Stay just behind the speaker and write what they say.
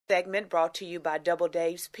Segment brought to you by Double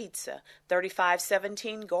Dave's Pizza,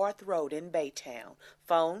 3517 Garth Road in Baytown.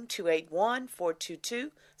 Phone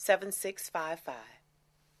 281-422-7655.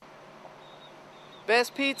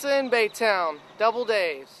 Best pizza in Baytown, Double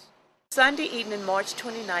Dave's. Sunday evening, March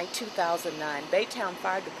 29, 2009, Baytown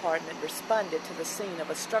Fire Department responded to the scene of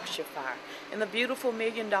a structure fire in the beautiful $1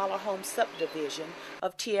 million home subdivision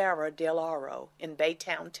of Tierra in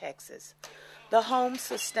Baytown, Texas. The home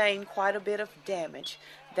sustained quite a bit of damage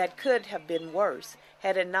that could have been worse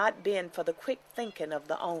had it not been for the quick thinking of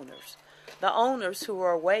the owners. The owners, who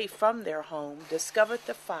were away from their home, discovered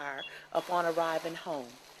the fire upon arriving home.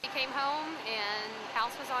 We came home and the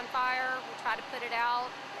house was on fire. We tried to put it out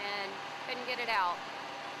and couldn't get it out.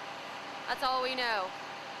 That's all we know.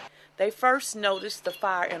 They first noticed the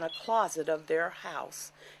fire in a closet of their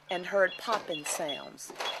house and heard popping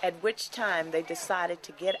sounds, at which time they decided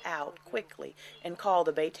to get out quickly and call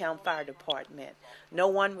the Baytown Fire Department. No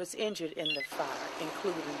one was injured in the fire,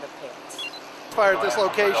 including the pets. Fire at this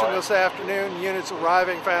location this afternoon. Units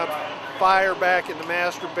arriving found fire back in the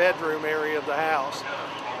master bedroom area of the house.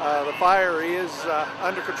 The fire is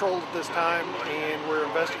under control at this time, and we're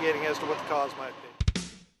investigating as to what the cause might be.